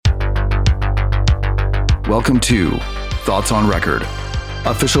Welcome to Thoughts on Record,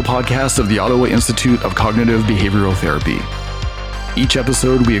 official podcast of the Ottawa Institute of Cognitive Behavioral Therapy. Each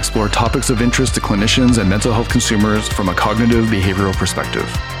episode, we explore topics of interest to clinicians and mental health consumers from a cognitive behavioral perspective.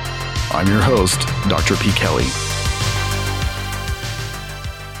 I'm your host, Dr. P. Kelly.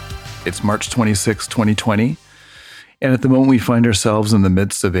 It's March 26, 2020, and at the moment we find ourselves in the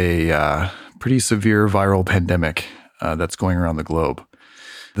midst of a pretty severe viral pandemic that's going around the globe.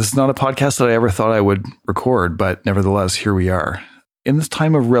 This is not a podcast that I ever thought I would record, but nevertheless, here we are. In this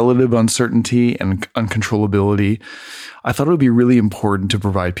time of relative uncertainty and uncontrollability, I thought it would be really important to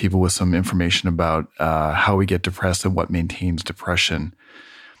provide people with some information about how we get depressed and what maintains depression.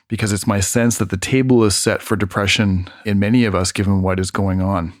 Because it's my sense that the table is set for depression in many of us, given what is going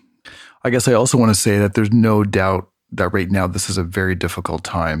on. I guess I also want to say that there's no doubt that right now this is a very difficult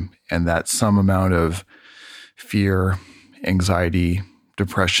time and that some amount of fear, anxiety,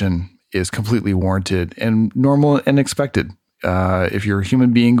 depression is completely warranted and normal and expected. If you're a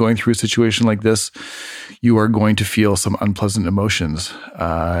human being going through a situation like this, you are going to feel some unpleasant emotions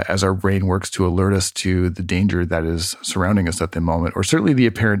as our brain works to alert us to the danger that is surrounding us at the moment, or certainly the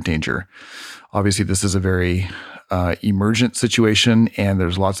apparent danger. Obviously, this is a very emergent situation, and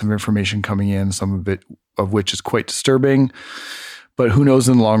there's lots of information coming in, some of which is quite disturbing. But who knows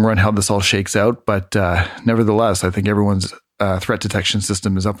in the long run how this all shakes out. But nevertheless, I think everyone's threat detection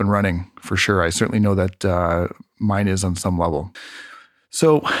system is up and running for sure. I certainly know that mine is on some level.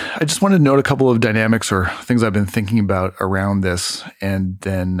 So I just wanted to note a couple of dynamics or things I've been thinking about around this, and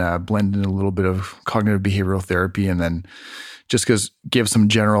then blend in a little bit of cognitive behavioral therapy, and then just give some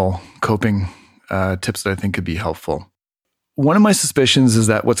general coping tips that I think could be helpful. One of my suspicions is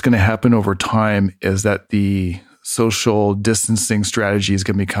that what's going to happen over time is that the social distancing strategy is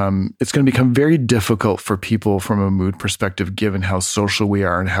going to become very difficult for people from a mood perspective, given how social we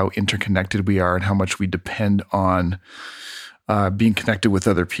are and how interconnected we are and how much we depend on being connected with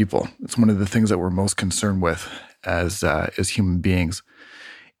other people. It's one of the things that we're most concerned with as human beings.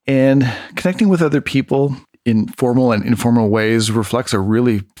 And connecting with other people in formal and informal ways reflects a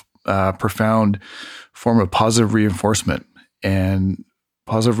really profound form of positive reinforcement. And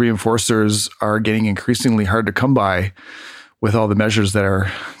positive reinforcers are getting increasingly hard to come by with all the measures that are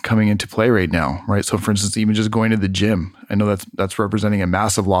coming into play right now, right? So for instance, even just going to the gym, I know that's representing a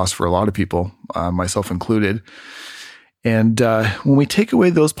massive loss for a lot of people, myself included. And when we take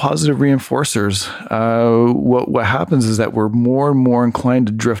away those positive reinforcers, what happens is that we're more and more inclined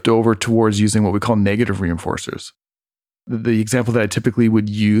to drift over towards using what we call negative reinforcers. The example that I typically would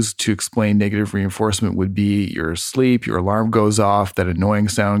use to explain negative reinforcement would be you're asleep, your alarm goes off, that annoying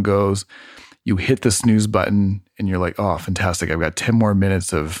sound goes, you hit the snooze button, and you're like, oh, fantastic, I've got 10 more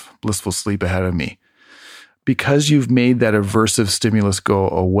minutes of blissful sleep ahead of me. Because you've made that aversive stimulus go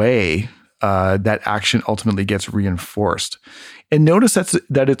away, that action ultimately gets reinforced. And notice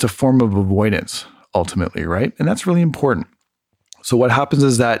that it's a form of avoidance, ultimately, right? And that's really important. So what happens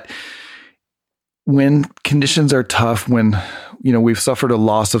is that when conditions are tough, when we've suffered a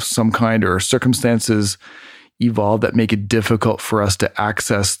loss of some kind or circumstances evolve that make it difficult for us to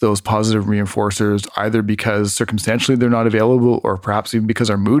access those positive reinforcers, either because circumstantially they're not available or perhaps even because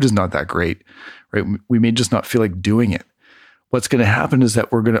our mood is not that great, right? We may just not feel like doing it. What's going to happen is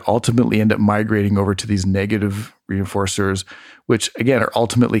that we're going to ultimately end up migrating over to these negative reinforcers, which again are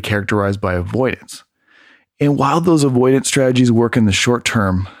ultimately characterized by avoidance. And while those avoidance strategies work in the short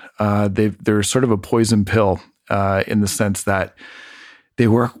term, they're sort of a poison pill in the sense that they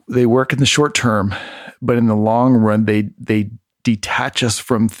work in the short term, but in the long run, they detach us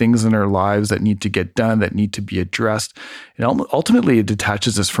from things in our lives that need to get done, that need to be addressed. And ultimately, it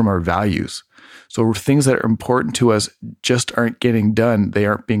detaches us from our values. So things that are important to us just aren't getting done. They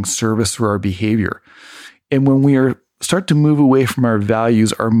aren't being serviced through our behavior. And when we start to move away from our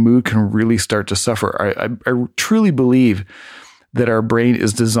values, our mood can really start to suffer. I truly believe that our brain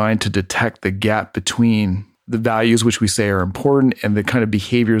is designed to detect the gap between the values which we say are important and the kind of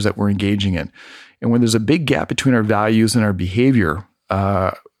behaviors that we're engaging in. And when there's a big gap between our values and our behavior,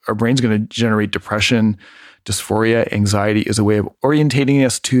 our brain's going to generate depression, dysphoria, anxiety as a way of orientating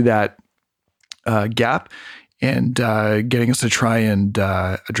us to that gap and getting us to try and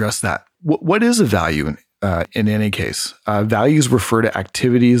address that. What is a value in any case? Values refer to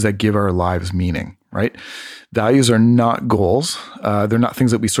activities that give our lives meaning, right? Values are not goals. They're not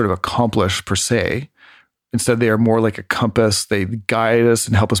things that we sort of accomplish per se. Instead, they are more like a compass. They guide us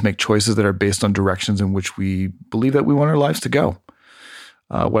and help us make choices that are based on directions in which we believe that we want our lives to go.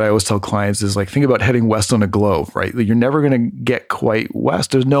 What I always tell clients is think about heading west on a globe, right? You're never going to get quite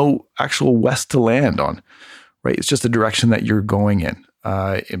west. There's no actual west to land on, right? It's just the direction that you're going in.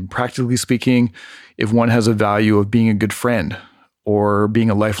 And practically speaking, if one has a value of being a good friend or being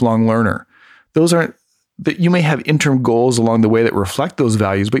a lifelong learner, those aren't that you may have interim goals along the way that reflect those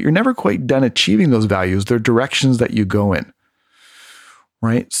values, but you're never quite done achieving those values. They're directions that you go in,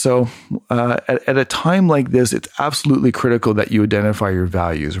 right? So at a time like this, it's absolutely critical that you identify your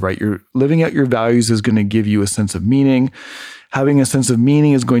values, right? You're living out your values is going to give you a sense of meaning. Having a sense of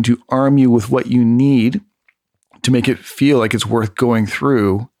meaning is going to arm you with what you need to make it feel like it's worth going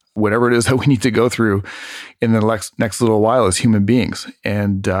through whatever it is that we need to go through in the next little while as human beings.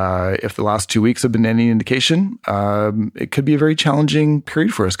 And if the last 2 weeks have been any indication, it could be a very challenging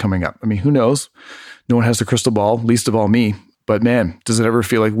period for us coming up. I mean, who knows? No one has the crystal ball, least of all me. But man, does it ever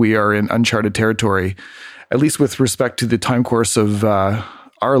feel like we are in uncharted territory, at least with respect to the time course of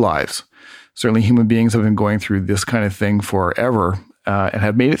our lives. Certainly human beings have been going through this kind of thing forever and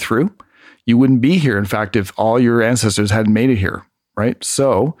have made it through. You wouldn't be here, in fact, if all your ancestors hadn't made it here. Right?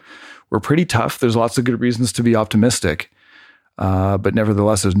 So we're pretty tough. There's lots of good reasons to be optimistic. But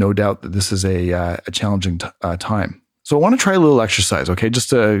nevertheless, there's no doubt that this is a challenging time. So I want to try a little exercise, okay? Just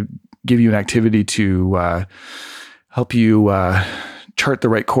to give you an activity to help you chart the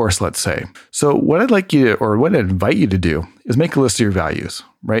right course, let's say. So what I'd like you to, or what I'd invite you to do is make a list of your values,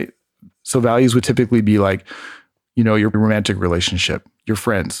 right? So values would typically be like, your romantic relationship, your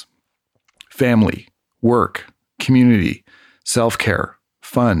friends, family, work, community, self-care,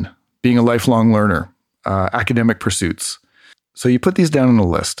 fun, being a lifelong learner, academic pursuits. So you put these down on a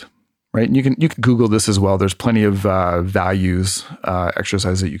list, right? And you can Google this as well. There's plenty of values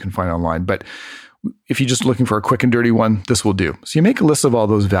exercise that you can find online. But if you're just looking for a quick and dirty one, this will do. So you make a list of all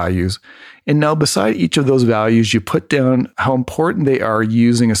those values. And now beside each of those values, you put down how important they are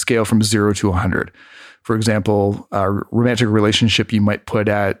using a scale from 0 to 100. For example, a romantic relationship, you might put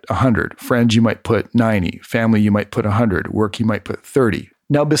at 100. Friends, you might put 90. Family, you might put 100. Work, you might put 30.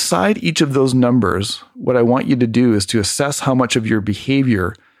 Now, beside each of those numbers, what I want you to do is to assess how much of your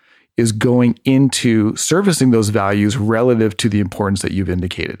behavior is going into servicing those values relative to the importance that you've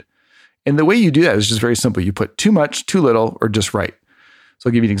indicated. And the way you do that is just very simple. You put too much, too little, or just right. So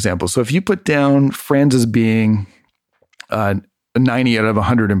I'll give you an example. So if you put down friends as being 90 out of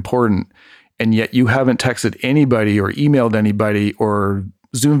 100 important, and yet you haven't texted anybody or emailed anybody or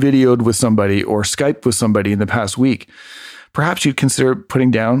Zoom videoed with somebody or Skyped with somebody in the past week, perhaps you'd consider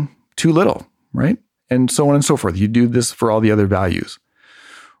putting down too little, right? And so on and so forth. You do this for all the other values,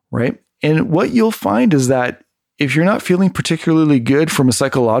 right? And what you'll find is that if you're not feeling particularly good from a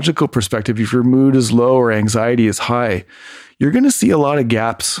psychological perspective, if your mood is low or anxiety is high, you're going to see a lot of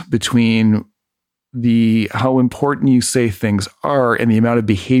gaps between how important you say things are and the amount of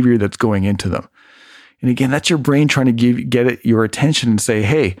behavior that's going into them. And again, that's your brain trying to get it your attention and say,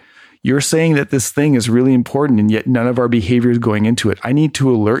 hey, you're saying that this thing is really important and yet none of our behavior is going into it. I need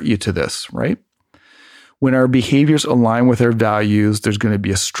to alert you to this, right? When our behaviors align with our values, there's going to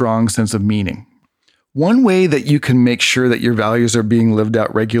be a strong sense of meaning. One way that you can make sure that your values are being lived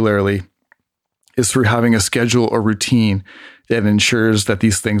out regularly is through having a schedule or routine that ensures that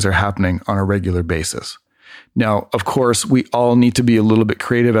these things are happening on a regular basis. Now, of course, we all need to be a little bit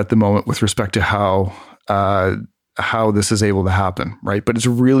creative at the moment with respect to how this is able to happen, right? But it's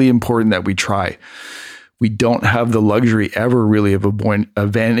really important that we try. We don't have the luxury ever really of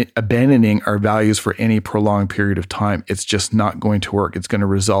abandoning our values for any prolonged period of time. It's just not going to work. It's going to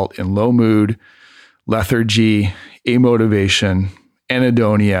result in low mood, lethargy, amotivation,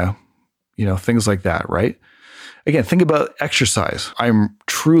 anhedonia, things like that, right? Again, think about exercise. I'm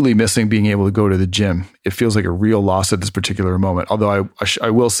truly missing being able to go to the gym. It feels like a real loss at this particular moment. Although I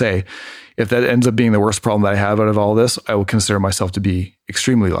will say, if that ends up being the worst problem that I have out of all this, I will consider myself to be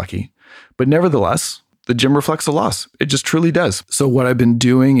extremely lucky. But nevertheless, the gym reflects a loss. It just truly does. So what I've been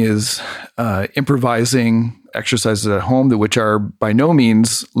doing is improvising exercises at home, which are by no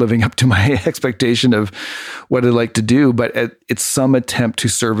means living up to my expectation of what I'd like to do, but it's some attempt to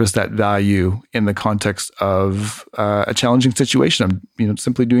service that value in the context of a challenging situation. I'm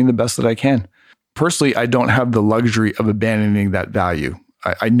simply doing the best that I can. Personally, I don't have the luxury of abandoning that value.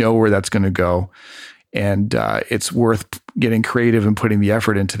 I know where that's going to go. And it's worth getting creative and putting the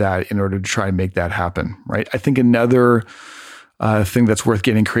effort into that in order to try and make that happen, right? I think another thing that's worth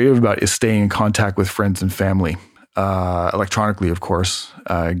getting creative about is staying in contact with friends and family, electronically, of course,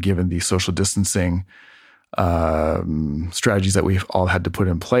 given the social distancing strategies that we've all had to put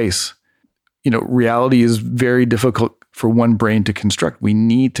in place. Reality is very difficult for one brain to construct. We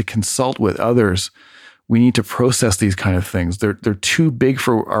need to consult with others We need to process these kind of things. They're too big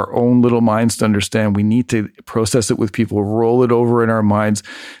for our own little minds to understand. We need to process it with people, roll it over in our minds,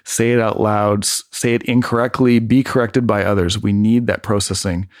 say it out loud, say it incorrectly, be corrected by others. We need that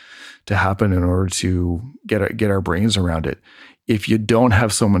processing to happen in order to get our brains around it. If you don't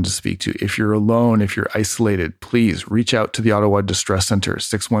have someone to speak to, if you're alone, if you're isolated, please reach out to the Ottawa Distress Center,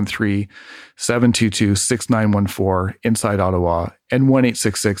 613-722-6914 inside Ottawa, and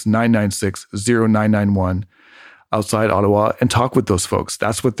 1-866-996-0991 outside Ottawa, and talk with those folks.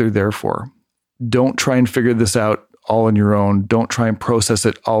 That's what they're there for. Don't try and figure this out all on your own. Don't try and process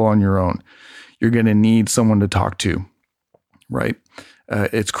it all on your own. You're going to need someone to talk to, right?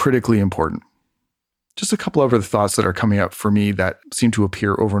 It's critically important. Just a couple other thoughts that are coming up for me that seem to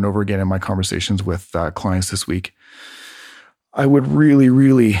appear over and over again in my conversations with clients this week. I would really,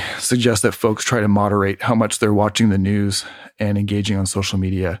 really suggest that folks try to moderate how much they're watching the news and engaging on social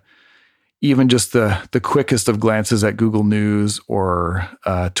media. Even just the quickest of glances at Google News or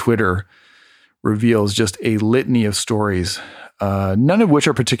Twitter reveals just a litany of stories, none of which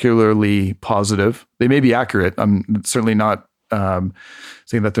are particularly positive. They may be accurate. I'm certainly not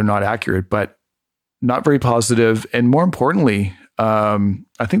saying that they're not accurate, but not very positive. And more importantly, I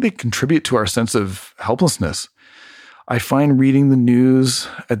think they contribute to our sense of helplessness. I find reading the news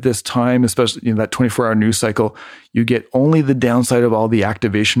at this time, especially that 24-hour news cycle, you get only the downside of all the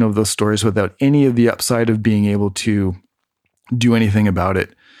activation of those stories without any of the upside of being able to do anything about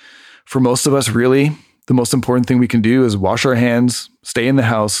it. For most of us, really, the most important thing we can do is wash our hands, stay in the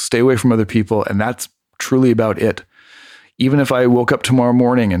house, stay away from other people, and that's truly about it. Even if I woke up tomorrow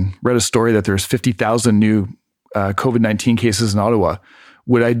morning and read a story that there's 50,000 new COVID-19 cases in Ottawa,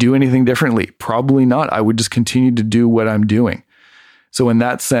 would I do anything differently? Probably not. I would just continue to do what I'm doing. So in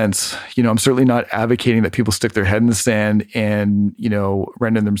that sense, I'm certainly not advocating that people stick their head in the sand and,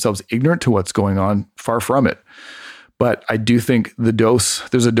 render themselves ignorant to what's going on. Far from it. But I do think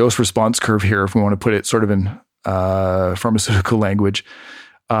there's a dose response curve here, if we want to put it sort of in pharmaceutical language.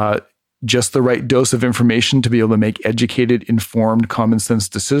 Just the right dose of information to be able to make educated, informed, common sense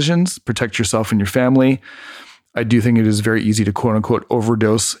decisions, protect yourself and your family. I do think it is very easy to quote unquote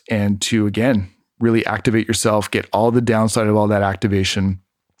overdose and to, again, really activate yourself, get all the downside of all that activation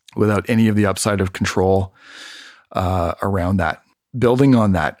without any of the upside of control around that. Building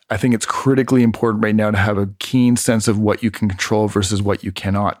on that, I think it's critically important right now to have a keen sense of what you can control versus what you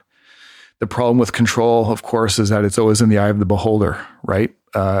cannot. The problem with control, of course, is that it's always in the eye of the beholder, right?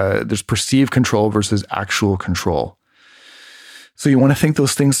 There's perceived control versus actual control. So you want to think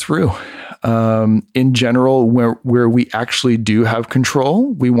those things through. In general, where we actually do have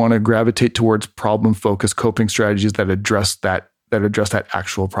control, we want to gravitate towards problem-focused coping strategies that address that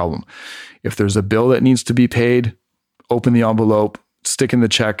actual problem. If there's a bill that needs to be paid, open the envelope, stick in the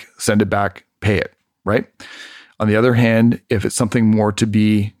check, send it back, pay it, right? On the other hand, if it's something more to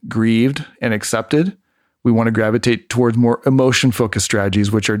be grieved and accepted, we want to gravitate towards more emotion-focused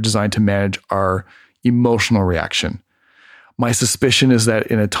strategies, which are designed to manage our emotional reaction. My suspicion is that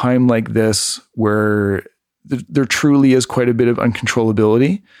in a time like this, where there truly is quite a bit of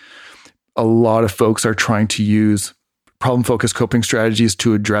uncontrollability, a lot of folks are trying to use problem-focused coping strategies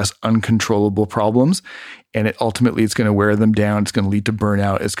to address uncontrollable problems. And it's going to wear them down. It's going to lead to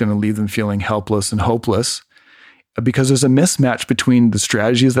burnout. It's going to leave them feeling helpless and hopeless because there's a mismatch between the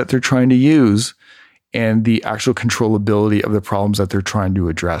strategies that they're trying to use and the actual controllability of the problems that they're trying to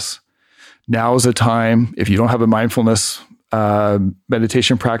address. Now is a time, if you don't have a mindfulness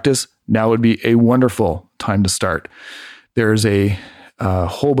meditation practice, now would be a wonderful time to start. There's a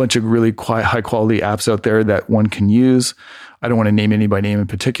whole bunch of really high quality apps out there that one can use. I don't want to name any by name in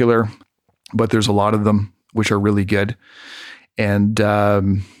particular, but there's a lot of them which are really good. And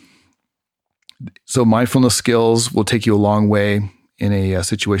so mindfulness skills will take you a long way in a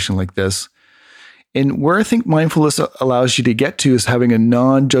situation like this. And where I think mindfulness allows you to get to is having a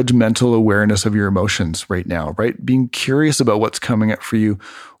non-judgmental awareness of your emotions right now, right? Being curious about what's coming up for you,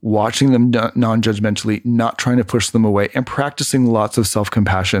 watching them non-judgmentally, not trying to push them away, and practicing lots of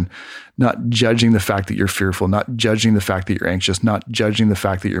self-compassion, not judging the fact that you're fearful, not judging the fact that you're anxious, not judging the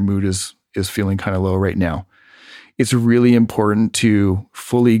fact that your mood is feeling kind of low right now. It's really important to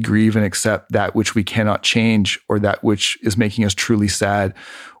fully grieve and accept that which we cannot change, or that which is making us truly sad,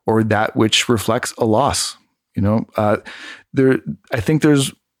 or that which reflects a loss. I think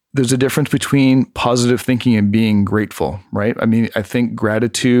there's a difference between positive thinking and being grateful, right? I mean, I think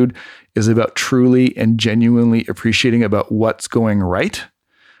gratitude is about truly and genuinely appreciating about what's going right.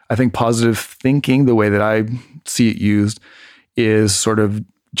 I think positive thinking, the way that I see it used, is sort of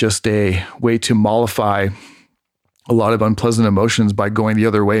just a way to mollify a lot of unpleasant emotions by going the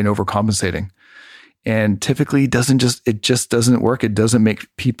other way and overcompensating. And typically it just doesn't work. It doesn't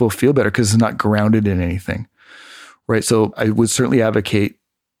make people feel better because it's not grounded in anything, right? So I would certainly advocate,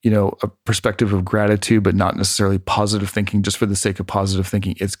 a perspective of gratitude, but not necessarily positive thinking just for the sake of positive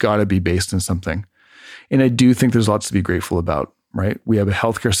thinking. It's got to be based in something. And I do think there's lots to be grateful about, right? We have a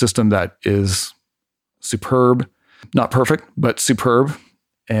healthcare system that is superb, not perfect, but superb.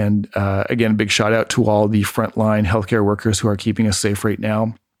 And again, a big shout out to all the frontline healthcare workers who are keeping us safe right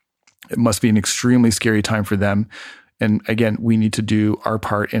now. It must be an extremely scary time for them. And again, we need to do our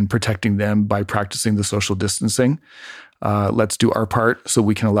part in protecting them by practicing the social distancing. Let's do our part so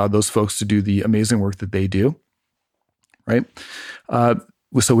we can allow those folks to do the amazing work that they do, right?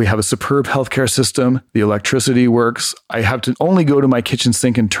 So we have a superb healthcare system. The electricity works. I have to only go to my kitchen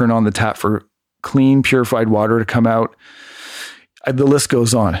sink and turn on the tap for clean, purified water to come out. The list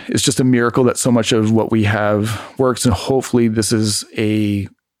goes on. It's just a miracle that so much of what we have works. And hopefully this is a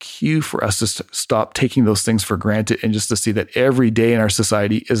cue for us to stop taking those things for granted and just to see that every day in our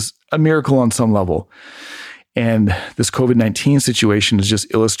society is a miracle on some level. And this COVID-19 situation is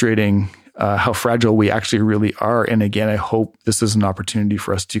just illustrating how fragile we actually really are. And again, I hope this is an opportunity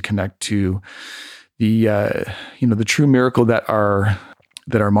for us to connect to the true miracle that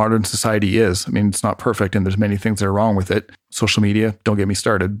our modern society is. I mean, it's not perfect and there's many things that are wrong with it. Social media, don't get me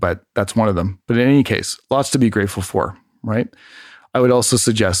started, but that's one of them. But in any case, lots to be grateful for, right? I would also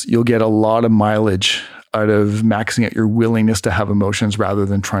suggest you'll get a lot of mileage out of maxing out your willingness to have emotions rather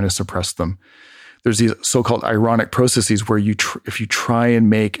than trying to suppress them. There's these so-called ironic processes where if you try and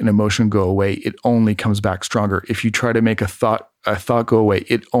make an emotion go away, it only comes back stronger. If you try to make a thought go away,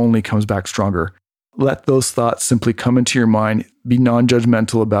 it only comes back stronger. Let those thoughts simply come into your mind. Be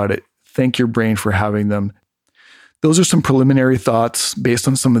non-judgmental about it. Thank your brain for having them. Those are some preliminary thoughts based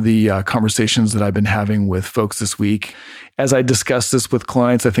on some of the conversations that I've been having with folks this week. As I discuss this with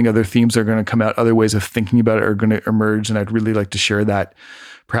clients, I think other themes are going to come out, other ways of thinking about it are going to emerge, and I'd really like to share that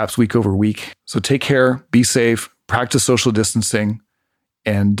perhaps week over week. So take care, be safe, practice social distancing,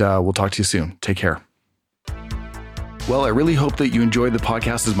 and we'll talk to you soon. Take care. Well, I really hope that you enjoyed the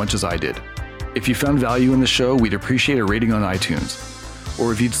podcast as much as I did. If you found value in the show, we'd appreciate a rating on iTunes.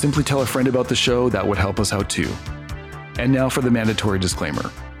 Or if you'd simply tell a friend about the show, that would help us out too. And now for the mandatory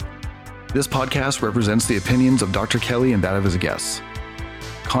disclaimer. This podcast represents the opinions of Dr. Kelly and that of his guests.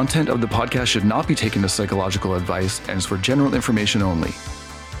 Content of the podcast should not be taken as psychological advice and is for general information only.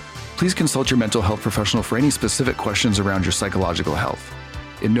 Please consult your mental health professional for any specific questions around your psychological health.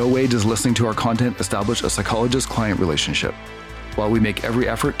 In no way does listening to our content establish a psychologist-client relationship. While we make every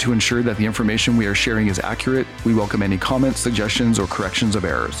effort to ensure that the information we are sharing is accurate, we welcome any comments, suggestions, or corrections of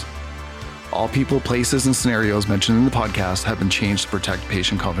errors. All people, places, and scenarios mentioned in the podcast have been changed to protect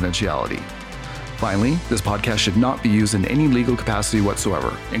patient confidentiality. Finally, this podcast should not be used in any legal capacity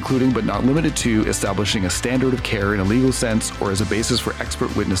whatsoever, including but not limited to establishing a standard of care in a legal sense or as a basis for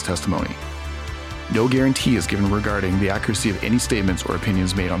expert witness testimony. No guarantee is given regarding the accuracy of any statements or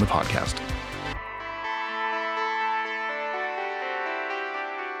opinions made on the podcast.